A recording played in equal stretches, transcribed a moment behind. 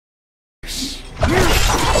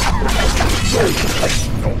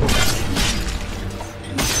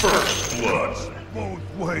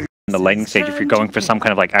laning stage if you're going for some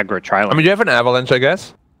kind of like aggro trial. I mean, you have an avalanche, I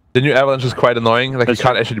guess. The new avalanche is quite annoying. Like, you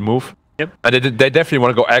can't actually move. Yep. And they definitely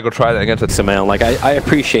want to go aggro trial against it. Sumail, like, I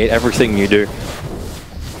appreciate everything you do.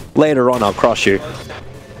 Later on, I'll crush you.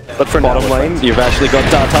 But for bottom lane, you've actually got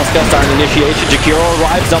Tusker starting initiation. Jakiro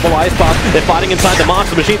arrives, double ice path. They're fighting inside the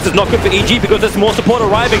Master Machines. It's not good for EG because there's more support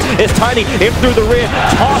arriving. It's Tiny in through the rear,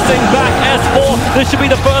 tossing back S4. This should be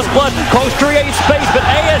the first blood. Close creates space, but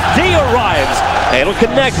ASD arrives. It'll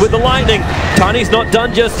connect with the lightning. Tiny's not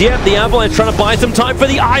done just yet. The Avalanche trying to buy some time for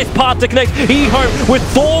the ice path to connect. EHOME with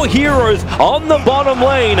 4 heroes on the bottom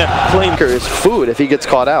lane. Tinker is food if he gets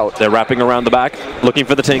caught out. They're wrapping around the back, looking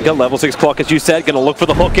for the Tinker. Level 6 clock, as you said, gonna look for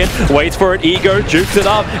the hook in. Waits for it, Ego jukes it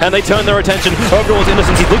up, and they turn their attention over towards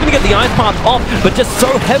Innocence. He's looking to get the ice path off, but just so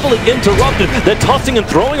heavily interrupted. They're tossing and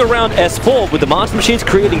throwing around S4 with the Master Machines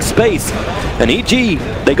creating space. And EG,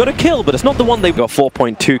 they got a kill, but it's not the one they've got.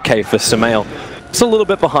 4.2k for Sumail. It's a little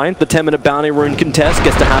bit behind. The 10-minute bounty rune contest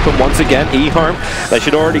gets to happen once again. EHOME, they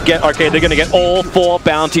should already get, okay, they're gonna get all 4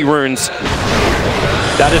 bounty runes.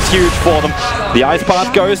 That is huge for them. The ice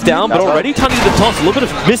path goes down, but already Tiny the toss, a little bit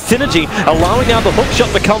of missed synergy, allowing now the hook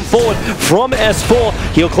shot to come forward from S4.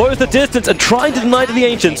 He'll close the distance and trying to deny to the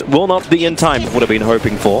Ancients will not be in time. Would have been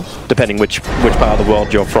hoping for, depending which part of the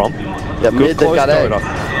world you're from. Yeah, mid, they've got A.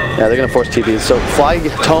 Yeah, they're going to force TVs. So Fly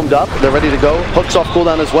tomed up, they're ready to go. Hooks off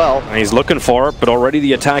cooldown as well. And he's looking for it, but already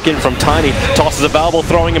the attack in from Tiny. Tosses available,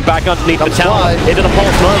 throwing him back underneath the tower. Into the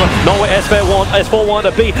Pulse Nova. Nowhere S4 want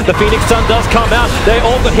to be. The Phoenix Sun does come out. They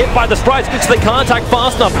all got hit by the sprites, so they can't attack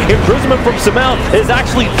fast enough. Imprisonment from Sumail is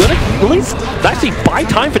actually going to at least actually buy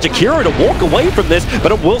time for Jakiro to walk away from this,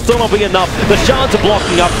 but it will still not be enough. The shards are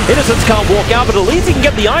blocking up. Innocence can't walk out, but at least he can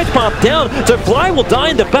get the ice path down, so Fly will die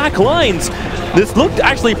in the back lines. This looked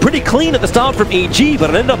actually pretty clean at the start from EG, but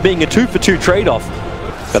it ended up being a 2-for-2 trade-off.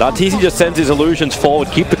 But Arteezy just sends his illusions forward.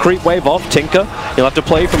 Keep the creep wave off. Tinker, he'll have to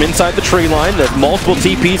play from inside the tree line. There's multiple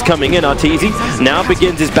TPs coming in. Arteezy now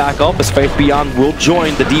begins his back up as Faith Beyond will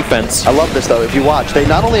join the defense. I love this though. If you watch, they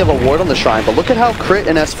not only have a ward on the shrine, but look at how Crit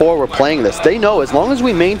and S4 were playing this. They know as long as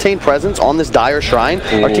we maintain presence on this dire shrine,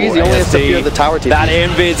 Arteezy only has to fear the tower TP. That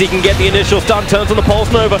invis, he can get the initial stun, turns on the Pulse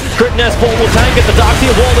Nova. Crit and S4 will tank it. The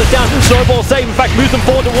Darkseer wall is down. Snowball save, in fact, moves them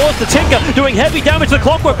forward towards the Tinker, doing heavy damage. The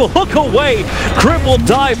Clockwork will hook away. Crit will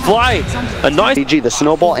die. Fly. A nice EG, the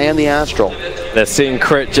Snowball and the Astral. They're seeing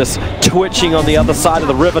Crit just twitching on the other side of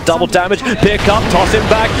the river. Double damage. Pick up, toss him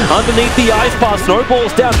back underneath the ice path.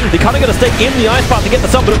 Snowball's down. They kind of got to stay in the ice path to get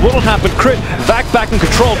this up, but it will happen. Crit back in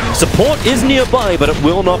control. Support is nearby, but it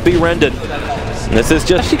will not be rendered. And this is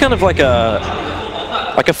just actually kind of like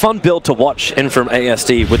a fun build to watch in from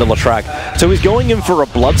ASD with the Latrak. So he's going in for a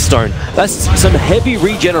Bloodstone. That's some heavy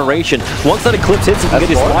regeneration. Once that Eclipse hits, he can get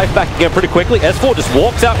his life back again pretty quickly. S4 just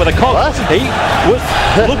walks out with a cog. He was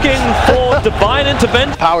looking for Divine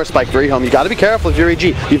Intervention. Power spike for EHOME. You got to be careful if you're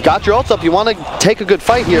EG. You've got your ults up. You want to take a good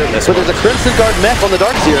fight here. So there's a Crimson Guard mech on the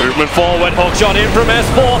Darkseer. Movement forward. Hook shot in from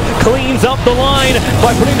S4. Cleans up the line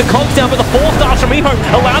by putting the cogs down, but the 4 stars from EHOME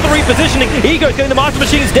allow the repositioning. Ego's getting the Master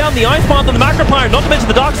Machines down, the Ice Path and the Macro Pyre, not to mention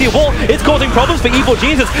the Darkseer wall. It's causing problems for Evil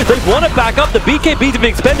Geniuses. They want to back up. The BKBs have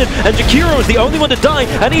been expended, and Jakiro is the only one to die,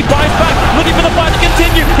 and he buys back, looking for the fight to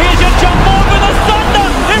continue. Here's your jump forward with a Thunder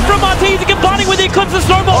in from Arteezy, combining with the Eclipse and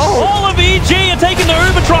Snowball. All of EG are taking the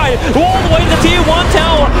Ubertry all the way to the Tier 1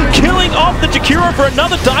 tower, killing off the Jakiro for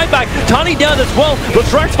another dieback. Tiny down as well.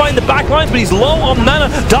 Latrak's fighting the back lines, but he's low on mana.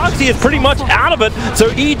 Darkseer is pretty much out of it, so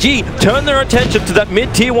EG turn their attention to that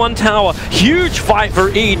mid-Tier 1 tower. Huge fight for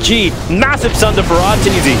EG. Massive Sunder for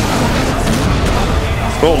Arteezy.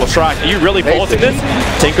 Oh, Latrak, are you really forcing this?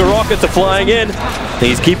 Tinker rockets are flying in.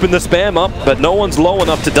 He's keeping the spam up, but no one's low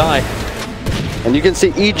enough to die. And you can see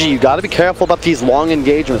EG, you got to be careful about these long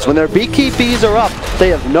engagements. When their BKBs are up, they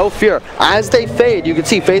have no fear. As they fade, you can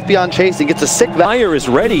see Faith Beyond chasing, gets a sick Fire is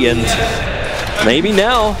ready, and maybe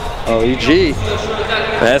now. Oh, EG.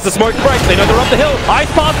 There's the smoke break. They know they're up the hill. Ice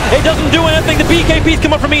Path, it doesn't do anything. The BKBs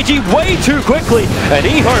come up from EG way too quickly. And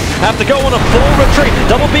EHOME have to go on a full retreat.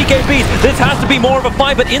 Double BKBs. This has to be more of a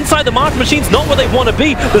fight, but inside the Master Machine's not where they want to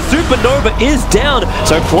be. The Supernova is down,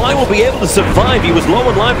 so Fly will be able to survive. He was low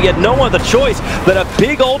in life. He had no other choice than a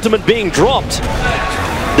big ultimate being dropped.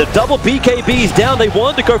 The double BKBs down. They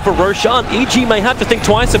wanted to go for Roshan. EG may have to think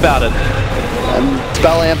twice about it. And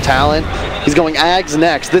Spell Amp talent. He's going Ags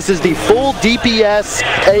next. This is the full DPS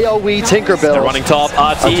AoE Tinker build. They're running top.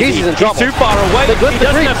 Arteezy's in trouble. He's too far away. He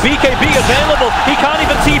doesn't have BKB available. He can't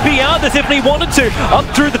even TP out this if he wanted to. Up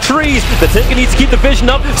through the trees. The Tinker needs to keep the vision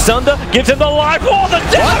up. Sunder gives him the life. Oh, the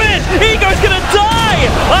damage! Ego's gonna die!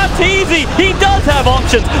 Arteezy, he does have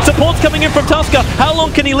options. Support's coming in from Tusker. How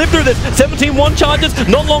long can he live through this? 17 one charges,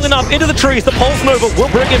 not long enough. Into the trees, the Pulse Nova will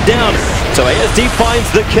bring him down. So ASD finds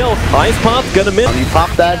the kill. Ice Path gonna miss. You pop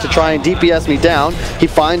that to try and DPS me down. He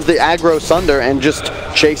finds the aggro Sunder and just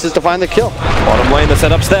chases to find the kill. Bottom lane, the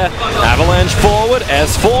setup's there. Avalanche forward,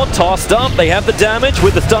 S4 tossed up. They have the damage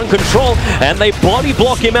with the stun control, and they body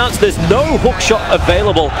block him out, so there's no hook shot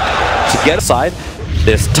available to get aside.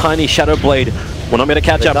 This tiny Shadow Blade will not be able to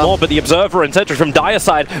catch up more, but the Observer and Sentry from Dire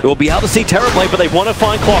side will be able to see Terrorblade, but they want to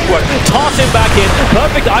find Clockwork. Toss him back in.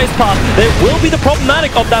 Perfect Ice Path. There will be the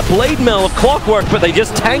problematic of that Blade Mail of Clockwork, but they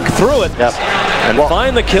just tank through it. Yep. And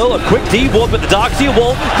find the kill. A quick D-ward, but the Darkseer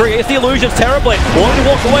wall creates the illusions. Terrorblade wanting to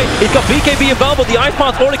walk away. He's got BKB available. The Ice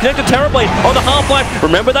Path's already connected to Terrorblade on the Half-Life.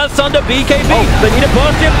 Remember that Sunder BKB. They need to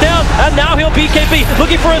burst him down, and now he'll BKB.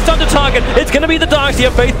 Looking for a Sunder target. It's going to be the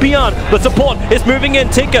Darkseer. Faith Beyond. The support is moving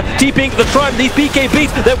in. Tinker TPing to the Tribe. These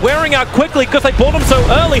BKBs, they're wearing out quickly because they bought him so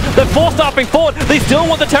early. They're force-staffing forward. They still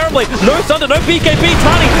want the Terrorblade. No Sunder, no BKB.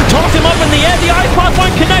 Tiny, toss him up in the air. The Ice Path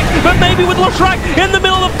won't connect, but maybe with Lashrak in the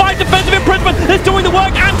middle of the fight. Defensive imprisonment is doing the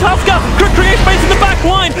work, and Tusker could create space in the back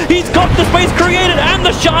line. He's got the space created and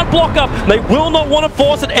the shard block up. They will not want to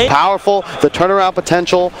force it. Powerful, the turnaround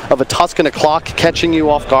potential of a Tusk and a Clock catching you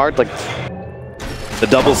off guard. Like the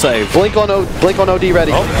double save. Blink on OD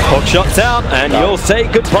ready. Oh, hook shots out, and you'll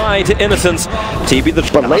say goodbye to Innocence. TB the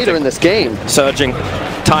but later in this game, surging.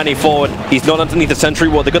 Tiny forward. He's not underneath the sentry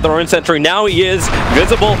wall. They've got their own sentry. Now he is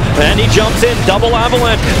visible, and he jumps in. Double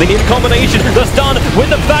avalanche. They need a combination. The stun with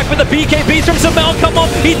the back with the BKBs from Samel. Come on.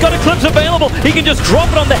 He's got Eclipse available. He can just drop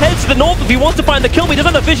it on the heads to the north if he wants to find the kill. He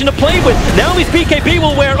doesn't have the vision to play with. Now his BKB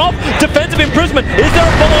will wear off. Defensive imprisonment. Is there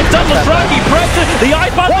a follow-up stun? Lastraki presses the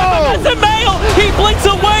Ice Path. Samel. He blinks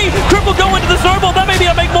away. Cripple go into the snowball. That may be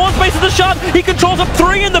able to make more space in the shot. He controls up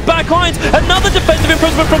 3 in the back lines. Another defensive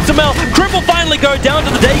imprisonment from Samel. Cripple finally go down to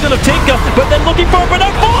the Dagon of Tinker, but then looking for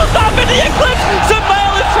a force up in the Eclipse.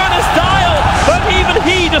 Samel is trying to style, but even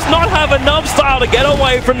he does not have enough style to get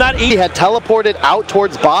away from that. He had teleported out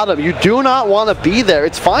towards bottom. You do not want to be there.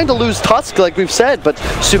 It's fine to lose Tusk, like we've said, but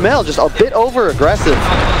Sumail just a bit over-aggressive.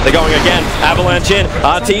 They're going again. Avalanche in.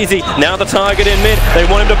 Arteezy, now the target in mid. They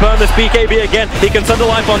want him to burn this BKB again. He can send the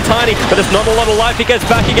life on Tiny, but it's not a lot of life. He gets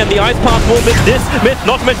back again. The Ice Path will miss this.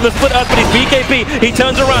 Not to mention the split earth, but his BKB. He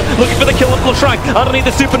turns around, looking for the kill of Lashrak. Underneath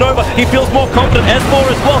the Supernova, he feels more confident. S4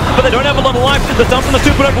 as well, but they don't have a lot of life. The dump from the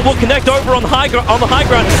Supernova will connect over on the high ground,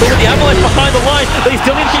 but with the Avalanche behind the line, they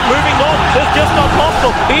still need to keep moving on. It's just not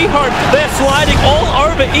possible. EHOME, they're sliding all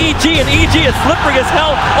over EG, and EG is slippery as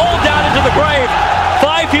hell, all down into the grave.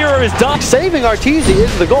 5 hero is done. Saving Arteezy is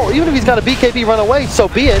the goal. Even if he's got a BKB run away, so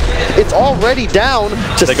be it. It's already down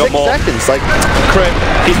to 6 seconds. Like Crit,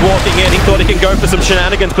 he's walking in. He thought he can go for some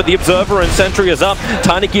shenanigans, but the Observer and Sentry is up.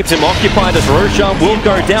 Tiny keeps him occupied as Roshan will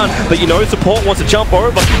go down, but you know support wants to jump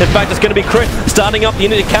over. In fact, it's going to be Crit starting up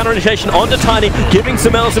the counter initiation onto Tiny, giving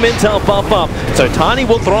Samel some intel buff up. So Tiny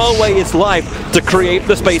will throw away his life to create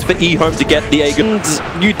the space for EHOME to get the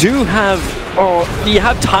Aegon. You do have, you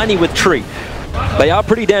have Tiny with Tree. They are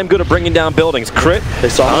pretty damn good at bringing down buildings. Crit, they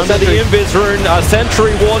saw under the Invis rune,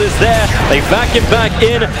 Sentry Ward is there. They back him back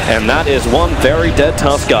in, and that is one very dead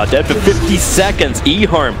Tusker. Dead for 50 seconds.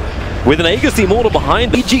 EHOME with an Agassi Mortal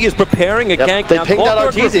behind. EG is preparing a gank. They pinged out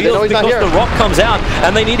Arteezy. They know he's not here. The rock comes out,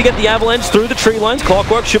 and they need to get the Avalanche through the tree lines.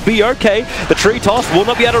 Clockwork should be okay. The tree toss will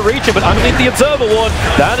not be able to reach him, but underneath the Observer Ward,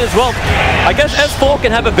 that is, well, I guess S4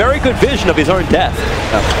 can have a very good vision of his own death.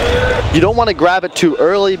 You don't want to grab it too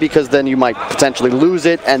early because then you might potentially lose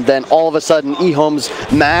it, and then all of a sudden EHOME's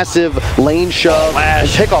massive lane shove and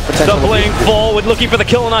pickoff potential. Doubling forward, looking for the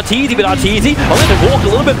kill on Arteezy, but Arteezy, I'll let him walk a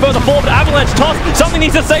little bit further forward. Avalanche toss, something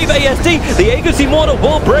needs to save ASD. The Agassi Mortar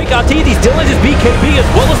will break. Arteezy still has his BKB as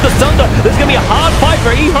well as the Sunder. There's going to be a hard fight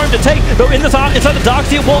for EHOME to take, though inside the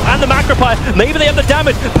Darkseer wall and the Macropire. Maybe they have the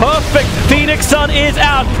damage. Perfect. Phoenix Sun is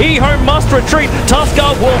out. EHOME must retreat.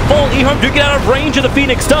 Tusker will fall. EHOME do get out of range of the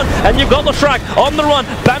Phoenix Stun, and you've got Lashrak on the run,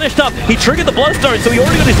 banished up. He triggered the Bloodstone, so he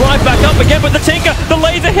already got his life back up again. But the Tinker, the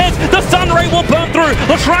laser hits, the Sun Ray will burn through.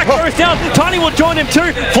 Lashrak goes down. Tiny will join him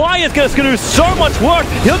too. Fly is going to do so much work.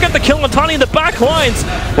 He'll get the kill on Tiny in the back lines,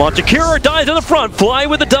 while Jakiro dies in the front. Fly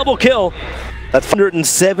with a double kill. That's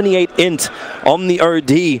 178 int on the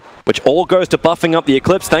OD. which all goes to buffing up the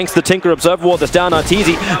Eclipse. Thanks to Tinker Observer Ward that's down.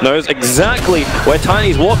 Arteezy knows exactly where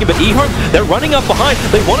Tiny's walking, but EHOME, they're running up behind.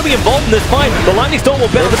 They want to be involved in this fight. The Lightning Storm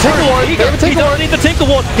will bounce through. He's underneath the Tinker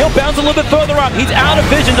Ward. He'll bounce a little bit further up. He's out of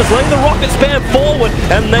vision, just letting the rocket spam forward,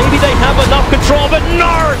 and maybe they have enough control, but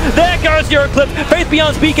no! There goes your Eclipse. Faith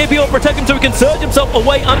Beyond's BKB will protect him so he can surge himself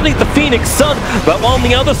away underneath the Phoenix Sun, but on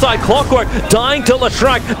the other side, Clockwork dying to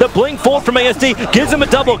Lashrak. The blink forward from ASD gives him a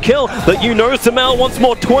double kill, but you know Sumail once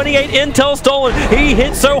more. 28 intel stolen. He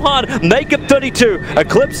hit so hard. Make it 32.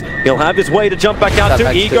 Eclipse, he'll have his way to jump back out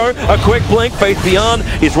to Ego. A quick blink. Faith Beyond.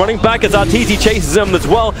 He's running back as Arteezy chases him as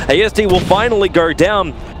well. ASD will finally go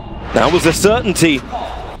down. That was a certainty.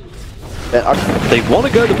 They want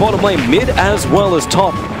to go to bottom lane, mid as well as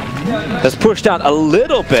top. Has pushed out a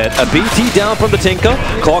little bit. A BT down from the Tinker.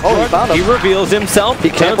 Clockwork, he reveals himself. He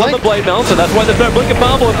turns on the Blade Mail, so that's why there's no blink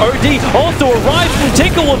available. And OD also arrives, and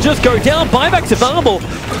Tinker will just go down. Buybacks available.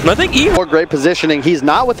 And I think more great positioning. He's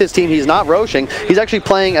not with his team. He's not roshing. He's actually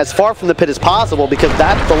playing as far from the pit as possible because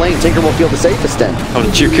that's the lane Tinker will feel the safest in.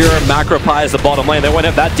 Chukura macro pies the bottom lane. They won't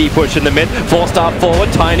have that deep push in the mid. 4-star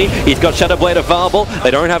forward, Tiny. He's got Shadow Blade available.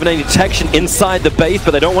 They don't have any detection inside the base,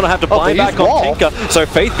 but they don't want to have to buy back on Tinker. So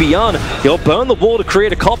Faith Beyond, he'll burn the wall to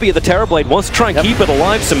create a copy of the Terrorblade. Wants to try and keep it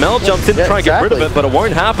alive. Sumail jumps in to try and get rid of it, but it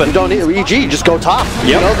won't happen. You don't need EG, just go top.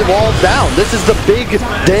 You know the wall's down. This is the big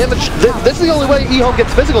damage. This is the only way EHOME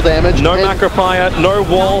gets physical damage. No Macropire, no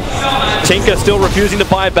wall. Tinker still refusing to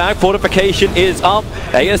buy back. Fortification is up.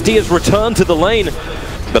 ASD has returned to the lane.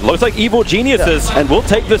 But looks like Evil Geniuses and will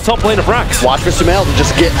take this top lane of Rax. Watch for Sumail to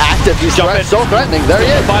just get active. He's so threatening. There he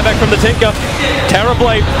is. Buyback from the Tinker.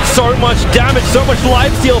 Terrorblade, so much damage, so much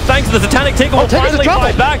lifesteal. Thanks to the Satanic Tinker will finally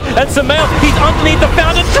buy back. And Sumail, he's underneath the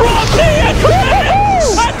fountain. Drops it!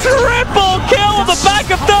 A triple kill on the back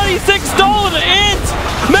of 36 stolen int!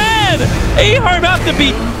 Man, EHOME have to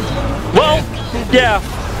be, well, yeah.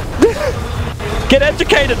 Get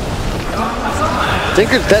educated.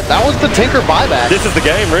 Tinker's dead. That was the Tinker buyback. This is the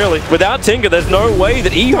game, really. Without Tinker, there's no way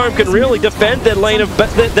that EHOME can really defend their lane of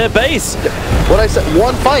their base. What I said,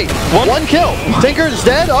 one fight, one kill. Tinker's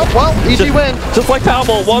dead. Oh, well, easy win. Just like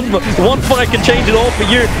Powerball, one fight can change it all for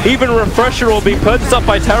you. Even Refresher will be purchased up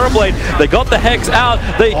by Terrorblade. They got the Hex out.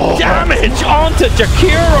 They damage onto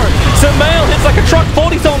Jakiro. Sumail hits like a truck,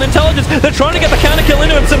 40 stolen intelligence. They're trying to get the counter kill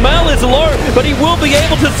into him. Sumail is low, but he will be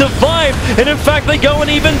able to survive. And in fact, they go in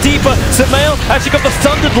even deeper. Sumail actually got the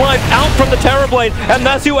Sundered Life out from the Terrorblade, and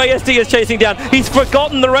that's who ASD is chasing down. He's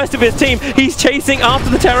forgotten the rest of his team. He's chasing after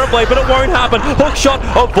the Terrorblade, but it won't happen. Hook shot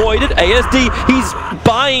avoided. ASD, he's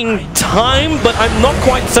buying time, but I'm not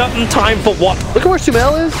quite certain time for what. Look at where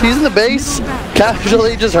Sumail is. He's in the base,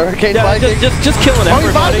 casually just hurricane fighting. Just killing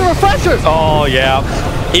everybody. He buys the Refresher. Oh, yeah.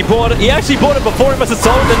 He actually bought it before he must have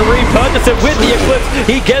sold it and repurchased it with the Eclipse.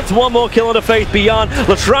 He gets one more kill into Faith Beyond.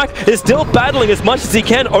 Lashrak is still battling as much as he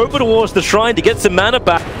can over towards the shrine to get some mana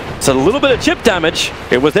back. So a little bit of chip damage.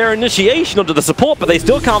 It was their initiation onto the support, but they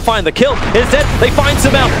still can't find the kill. Instead, they find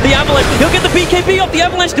Sumail. The Avalanche. He'll get the BKB off the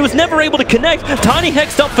Avalanche. He was never able to connect. Tiny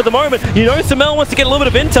hexed up for the moment. You know Sumail wants to get a little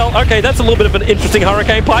bit of intel. Okay, that's a little bit of an interesting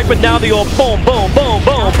Hurricane Pike, but now the orb, boom, boom, boom,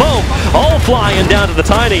 boom, boom. All flying down to the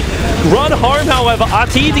Tiny. Run home, however.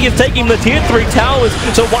 Arteezy is taking the tier 3 towers.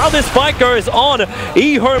 So while this fight goes on,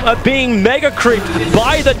 EHOME are being mega creeped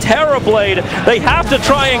by the Terrorblade. They have to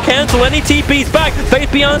try and cancel any TPs back.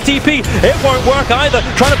 Faith Beyond TP, it won't work either.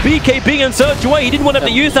 Trying to BKB and surge away. He didn't want to have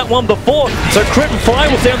to use that one before. So Crit and Fly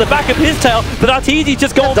will stay on the back of his tail, but Arteezy's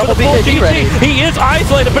just going for the full GG. He is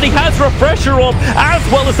isolated, but he has Refresher Orb as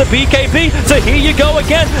well as the BKB. So here you go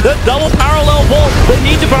again. The double parallel wall. They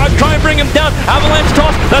need to try and bring him down. Avalanche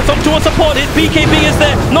toss. That's up to a support. His BKB is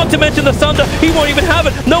there. Not to mention the Sunder. He won't even have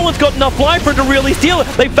it. No one's got enough life for it to really steal it.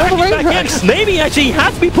 They back it back in. Maybe actually he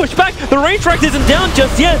has to be pushed back. The range track isn't down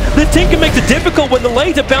just yet. The Tinker makes it difficult when the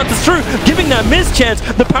laser bounces through, giving that miss chance.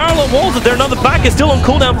 The parallel walls are there. Another back is still on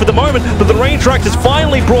cooldown for the moment, but the range track is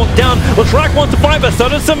finally brought down. Lashrak wants to fight, but so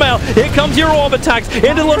does Sumail. Here comes your orb attacks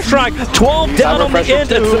into Lashrak. 12 down on the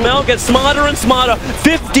end, and Sumail gets smarter and smarter.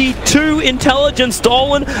 52 intelligence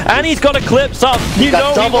stolen, and he's got Eclipse up. You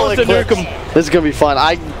know he wants to nuke him. This is gonna be fun.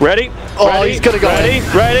 Ready? Oh, ready? He's gonna go.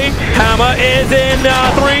 Ready? Hammer is in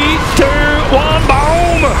 3, 2, 1.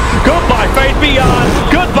 Boom! Goodbye, Faith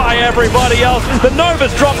Beyond. Goodbye, everybody else. The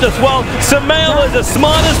Nova's dropped as well. Sumail is as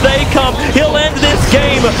smart as they come. He'll end this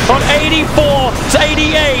game on 84 to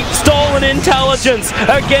 88 stolen intelligence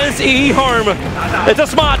against EHOME. It's a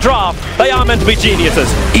smart draft. They are meant to be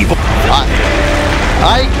geniuses. Evil.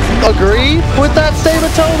 I agree with that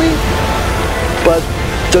statement, Toby, but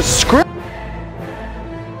the script.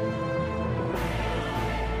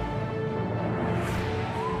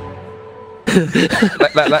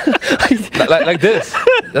 like this.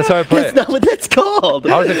 That's how I play That's it. not what that's called.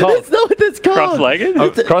 How is it called? That's not what that's called. Cross-legged?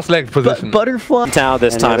 Oh, cross-legged position. Butterfly. Tower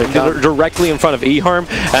this time. They're directly in front of EHOME,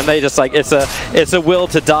 and they just like it's a will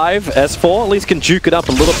to dive. S4 at least can juke it up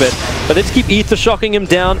a little bit, but they just keep ether shocking him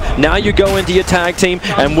down. Now you go into your tag team,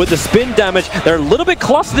 and with the spin damage, they're a little bit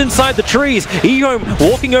clustered inside the trees. EHOME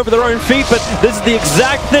walking over their own feet, but this is the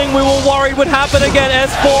exact thing we were worried would happen again.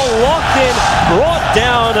 S4 locked in, brought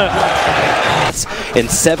down in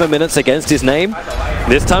 7 minutes against his name.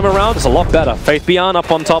 This time around, it's a lot better. Faith Beyond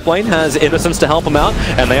up on top lane has Innocence to help him out,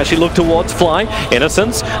 and they actually look towards Fly.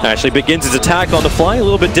 Innocence actually begins his attack on the Fly. A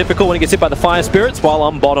little bit difficult when he gets hit by the Fire Spirits while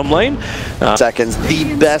on bottom lane. Seconds,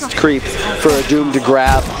 the best creep for a Doom to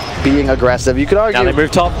grab, being aggressive. You could argue. Now they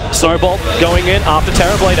move top. Snowball going in after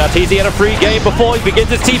Terrorblade. TZ had a free game before he begins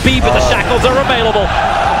his TP, but the shackles are available.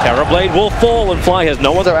 Terrorblade will fall, and Fly has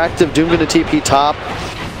no other. They're active. Doom gonna TP top.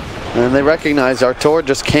 And they recognize Artur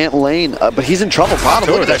just can't lane, but he's in trouble.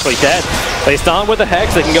 Artur is actually dead. They start with the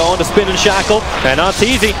Hex, they can go on to spin and shackle, and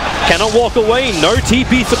TZ cannot walk away. No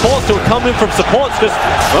TP supports to come in from supports because,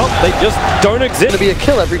 well, they just don't exist. It's gonna be a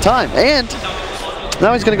kill every time, and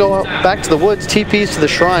now he's gonna go back to the woods, TPs to the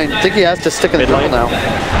shrine. I think he has to stick in the middle now.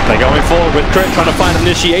 They're going forward with Crit, trying to find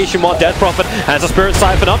initiation while Death Prophet has a Spirit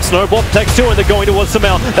Siphon up. Snowball protects two, and they're going towards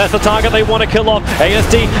Samel. That's the target they want to kill off.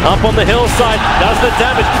 ASD up on the hillside, does the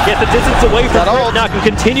damage, gets the distance away from Crit. Now can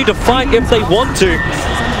continue to fight if they want to.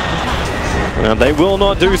 And they will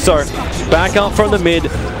not do so. Back up from the mid.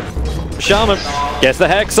 Shaman gets the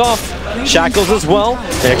Hex off. Shackles as well.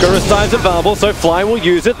 Icarus dives available, so Fly will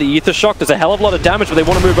use it. The Ether Shock does a hell of a lot of damage, but they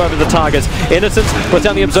want to move over the targets. Innocence puts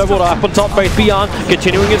down the Observer Water up on top. Faith Beyond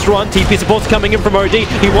continuing his run. TP support's coming in from OD.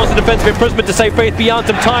 He wants a defensive imprisonment to save Faith Beyond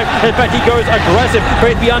some time. In fact, he goes aggressive.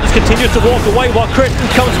 Faith Beyond just continues to walk away while Crit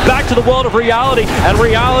comes back to the world of reality, and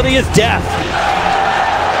reality is death.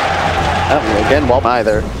 Again, well,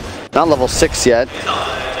 either. Not level 6 yet.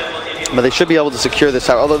 But they should be able to secure this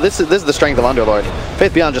tower. Although this is the strength of Underlord.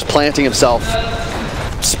 Faith Beyond just planting himself,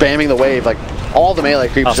 spamming the wave, like all the melee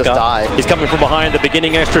creeps just die. He's coming from behind, the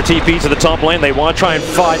beginning extra TP to the top lane. They want to try and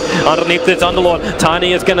fight underneath this Underlord.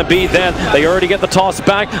 Tiny is going to be there. They already get the toss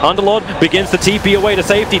back. Underlord begins to TP away to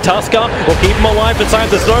safety. Tusker will keep him alive inside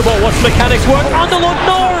the Snowball. Watch the mechanics work. Underlord,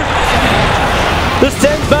 no! The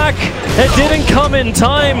send back, it didn't come in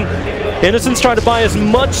time. Innocence tried to buy as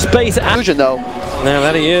much space as Fusion though. There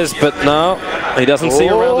that he is, but no, he doesn't see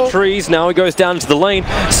around the trees. Now he goes down into the lane,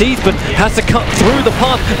 sees but has to cut through the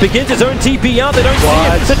path, begins his own TP out, they don't see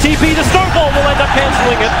it. The TP, the Snowball will end up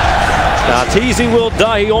cancelling it. TZ will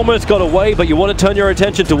die, he almost got away, but you want to turn your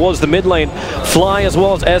attention towards the mid lane. Fly as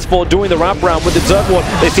well as S4 doing the wraparound with the Observer.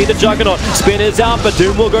 They see the Juggernaut, spin is out, but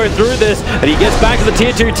Doom will go through this, and he gets back to the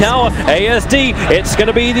tier 2 tower. ASD, it's going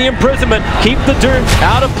to be the imprisonment. Keep the Doom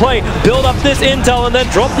out of play, build up this intel, and then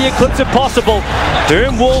drop the Eclipse if possible.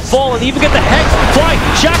 Doom will fall, and even get the Hex. Fly,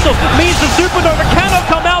 shackles, means the Supernova cannot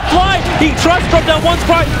come out. Fly, he tries to drop down one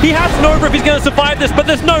sprite. He has Nova if he's going to survive this, but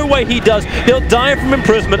there's no way he does. He'll die from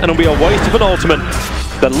imprisonment, and it'll be a waste of an ultimate.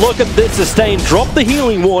 But look at this sustain, drop the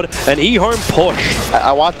healing ward, and EHOME push.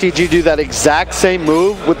 I watched DG do that exact same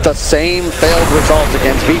move with the same failed results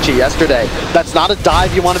against Vici yesterday. That's not a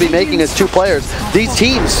dive you want to be making as two players. These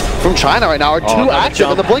teams from China right now are too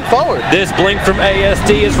active in the blink forward. This blink from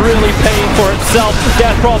ASD is really paying for itself.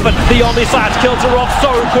 Death Prophet, the Omni Slash kills her off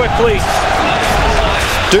so quickly.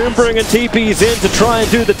 Doom bringing TPs in to try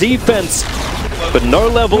and do the defense, but no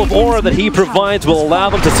level of aura that he provides will allow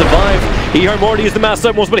them to survive. EHOME already used the mass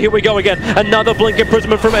thermals, but here we go again. Another blink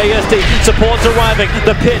imprisonment from ASD. Supports arriving.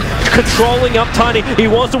 The pit controlling up Tiny. He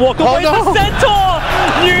wants to walk away. The Centaur!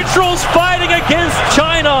 Neutrals fighting against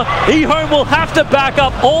China. EHOME will have to back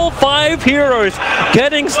up all 5 heroes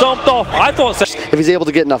getting stomped off. I thought so. If he's able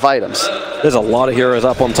to get enough items. There's a lot of heroes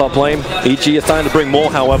up on top lane. EG is starting to bring more,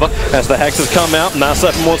 however, as the Hexes come out. Mass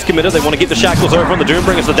Weapon was committed. They want to get the shackles over on the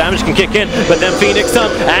Doombringers. The damage can kick in, but then Phoenix Sun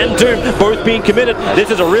and Doom both being committed. This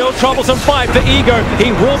is a real troublesome fight for Ego.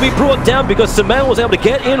 He will be brought down because Samel was able to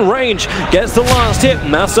get in range. Gets the last hit.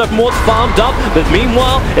 Mass Weapon was farmed up, but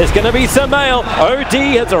meanwhile, it's going to be Samel.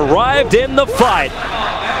 OD has arrived in the fight.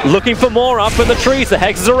 Looking for more up in the trees. The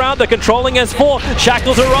Hex is around. They're controlling S4.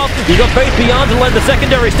 Shackles are up. You got Faith Beyond to land the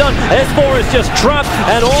secondary stun. S4 is just trapped,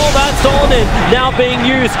 and all that's on in. Now being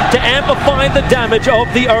used to amplify the damage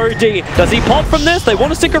of the OD. Does he pop from this? They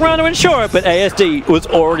want to stick around to ensure it, but ASD was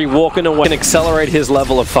already walking away. Can accelerate his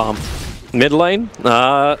level of farm. Mid lane,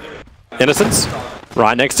 Innocence,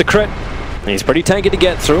 right next to Crit. He's pretty tanky to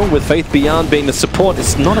get through, with Faith Beyond being the support.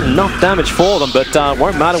 It's not enough damage for them, but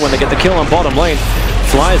won't matter when they get the kill on bottom lane.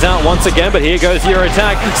 flies out once again, but here goes your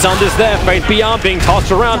attack. Sunder's there, Faith Beyond being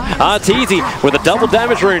tossed around. Arteezy with a double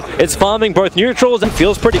damage rune. It's farming both neutrals and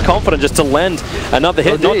feels pretty confident just to lend another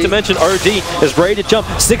hit. Not to mention OD is ready to jump.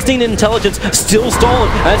 16 intelligence, still stolen.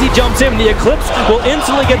 As he jumps in, the Eclipse will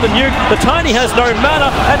instantly get the nuke. The Tiny has no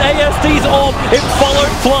mana, and ASD's orb, it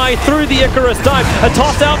followed Fly through the Icarus dive. A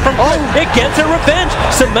toss out from it gets a revenge.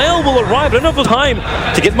 Sumail will arrive. I don't know if it's time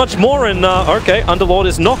to get much more in. Okay, Underlord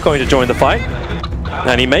is not going to join the fight.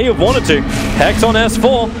 And he may have wanted to. Hex on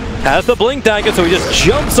S4. Has the blink dagger, so he just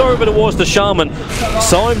jumps over towards the Shaman.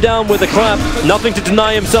 Saw him down with a clap. Nothing to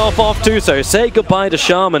deny himself off to, so say goodbye to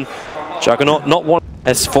Shaman. Juggernaut not one.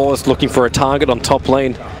 S4 is looking for a target on top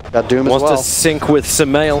lane. Got Doom as well. Wants to sync with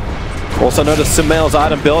Sumail. Also notice Sumail's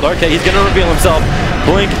item build. Okay, he's going to reveal himself.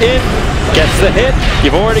 Blink in, gets the hit.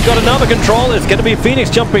 You've already got another control. It's going to be Phoenix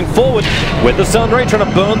jumping forward with the Sun Ray trying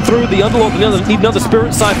to burn through the Underlord. Need another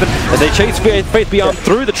Spirit Siphon as they chase Faith Beyond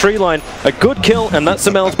through the tree line. A good kill, and that's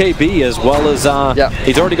Sumail's KB as well as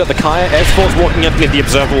he's already got the Kaya. S4's walking underneath the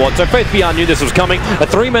Observer Ward. So Faith Beyond knew this was coming. A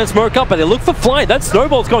 3-man smoke up, and they look for Fly. That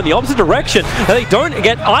Snowball's going the opposite direction, and they don't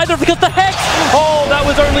get either because the Hex. Oh, that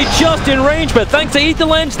was only just in range, but thanks to Ether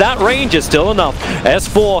Lens, that range is still enough.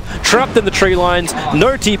 S4 trapped in the tree lines.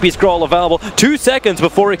 No TP scroll available. 2 seconds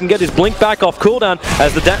before he can get his blink back off cooldown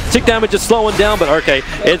as the tick damage is slowing down, but okay,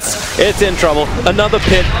 it's in trouble. Another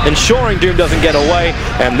pit, ensuring Doom doesn't get away,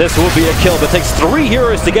 and this will be a kill, but it takes 3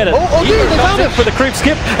 heroes to get it. They found it for the creep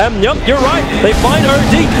skip, and yep, you're right, they find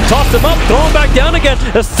OD, toss him up, throw him back down again.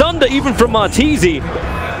 A Thunder even from Arteezy.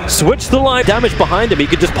 Switch the line damage behind him. He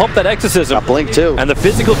could just pop that exorcism. Got blink too. And the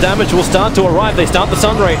physical damage will start to arrive. They start the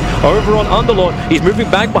Sunray over on Underlord. He's moving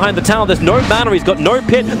back behind the tower. There's no mana. He's got no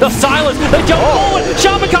pit. The silence. They jump forward.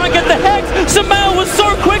 Shaman can't get the Hex. Sumail was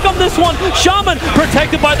so quick on this one. Shaman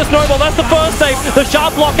protected by the Snowball. That's the first save. The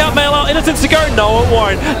sharp lockout mail out. Innocence to go. No, it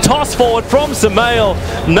won't. Toss forward from Sumail.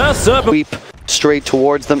 Mass Serpent. Sweep straight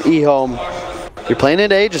towards them. EHOME. You're playing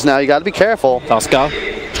in ages now. You got to be careful. Tusker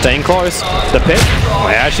staying close. The pit.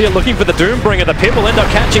 They actually are looking for the Doombringer. The pit will end up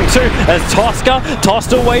catching too as Tusker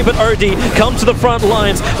tossed away, but OD comes to the front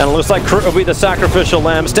lines, and it looks like Krut will be the sacrificial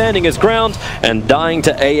lamb, standing his ground and dying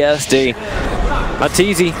to ASD.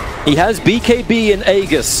 Arteezy, he has BKB and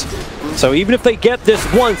Aegis. So even if they get this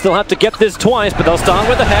once, they'll have to get this twice, but they'll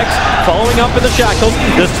start with the Hex, following up with the Shackles.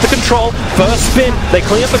 This is the control. First spin, they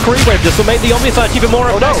clean up the creep wave. This will make the Omniscience even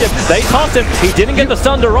more effective. They toss him. He didn't get the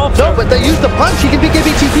Thunder off. No, but they used the punch. He can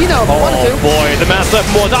BKB TP now if he wanted to. Oh boy, the Mass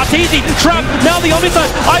Serpent Wars. Arteezy trapped. Now the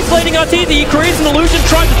Omniscience isolating Arteezy. He creates an illusion,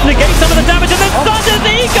 trying to negate some of the damage, and then Thunder's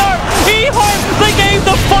Ego! EHOME! They gave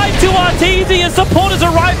the fight to Arteezy, and supporters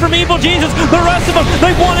arrived from Evil Jesus. The rest of them,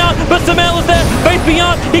 they won out, but Sumail is there. Faith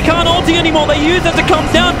Beyond, he can't ulti anymore. They use it to come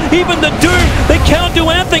down. Even the Doom, they can't do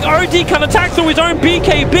anything. OD can attack through his own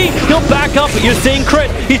BKB. He'll back up, but you're seeing Crit.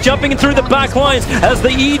 He's jumping in through the back lines as the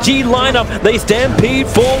EG lineup. They stampede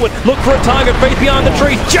forward. Look for a target. Faith behind the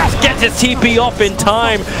trees. Just gets his TP off in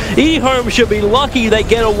time. EHOME should be lucky they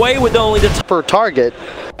get away with only the per target.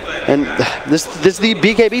 And this is the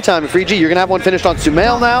BKB time for EG. You're going to have one finished on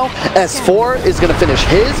Sumail now. S4 is going to finish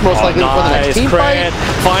his, most likely before the next team fight.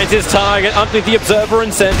 Finds his target underneath the Observer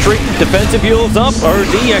and Sentry. Defensive heals up.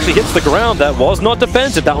 OD actually hits the ground. That was not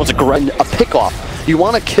defensive. That was a great... A pick-off. You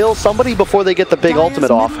want to kill somebody before they get the big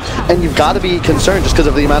ultimate off, and you've got to be concerned just because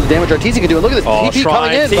of the amount of damage Arteezy can do. And look at this TP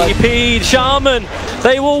coming in. TP'd Shaman.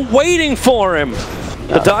 They were waiting for him.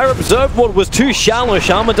 The Dire Observe Ward was too shallow.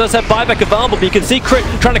 Shaman does have buyback available, but you can see Crit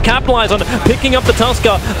trying to capitalize on it, picking up the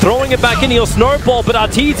Tusker, throwing it back in. He'll snowball, but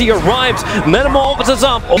Arteezy arrives. Metamorphosis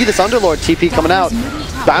up. See this Underlord TP coming out.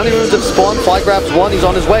 Bounty runes have spawned. Fly grabs one. He's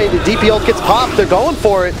on his way. The DP ult gets popped. They're going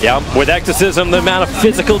for it. Yeah, with Exorcism, the amount of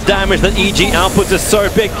physical damage that EG outputs is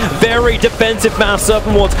so big. Very defensive Mass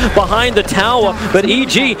Serpent Wards behind the tower, but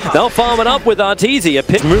EG, they'll farm it up with Arteezy. A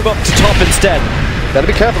pit move up to top instead. Gotta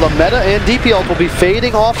be careful. The meta and DP ult will be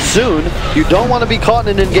fading off soon. You don't want to be caught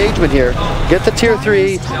in an engagement here. Get the tier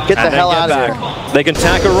 3. Get the hell out of here. They can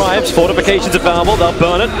tack arrives. Fortifications available. They'll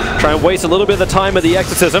burn it. Try and waste a little bit of the time of the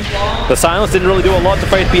Exorcism. The silence didn't really do a lot to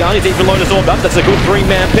Faith Beyond. He's even loaded his orb up. That's a good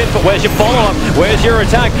 3-man pit, but where's your follow-up? Where's your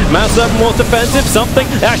attack? Mass Serpent more defensive. Something.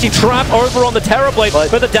 They actually trap over on the Terrorblade,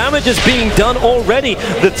 but the damage is being done already.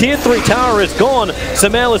 The tier 3 tower is gone.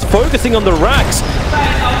 Sumail is focusing on the racks.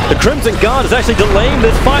 The Crimson Guard is actually delaying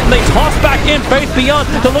this fight, and they toss back in Faith Beyond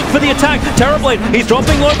to look for the attack. Terrorblade, he's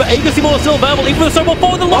dropping low, but Aegis is still available. Even with the Snowball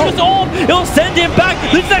forward, the Lotus Orb, he'll send him back.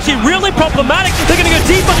 This is actually really problematic. They're going to go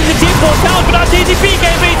deep into the Team 4 towers, but Arteezy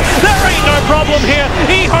BKBs, there ain't no problem here.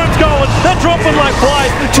 EHOME's going, they're dropping like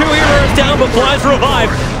flies. 2 heroes down, but flies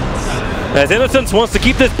revive. As Innocence wants to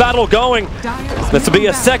keep this battle going. This will be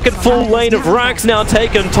a second full lane of racks now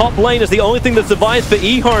taken. Top lane is the only thing that survives for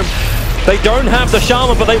EHOME. They don't have the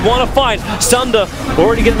Shaman, but they want to fight. Sunder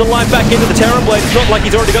already getting the life back into the Terrorblade. It's not like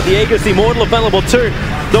he's already got the Aegis Immortal available too.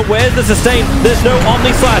 But where's the sustain? There's no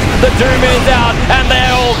Omni Slash. The Doom is out, and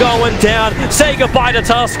they're all going down. Say goodbye to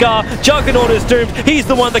Tuskar. Juggernaut is doomed. He's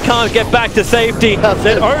the one that can't get back to safety.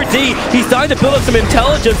 Then OD, he's starting to build up some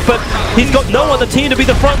intelligence, but he's got no one on the team to be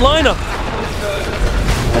the front liner.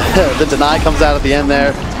 The deny comes out at the end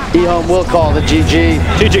there. EHOME will call the GG.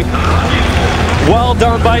 GG. Well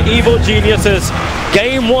done by Evil Geniuses.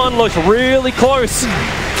 Game 1 looks really close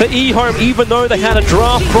for EHOME, even though they had a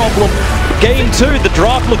draft problem. Game 2, the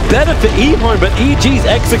draft looked better for EHOME, but EG's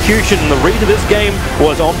execution and the read of this game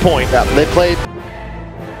was on point. Yeah, they played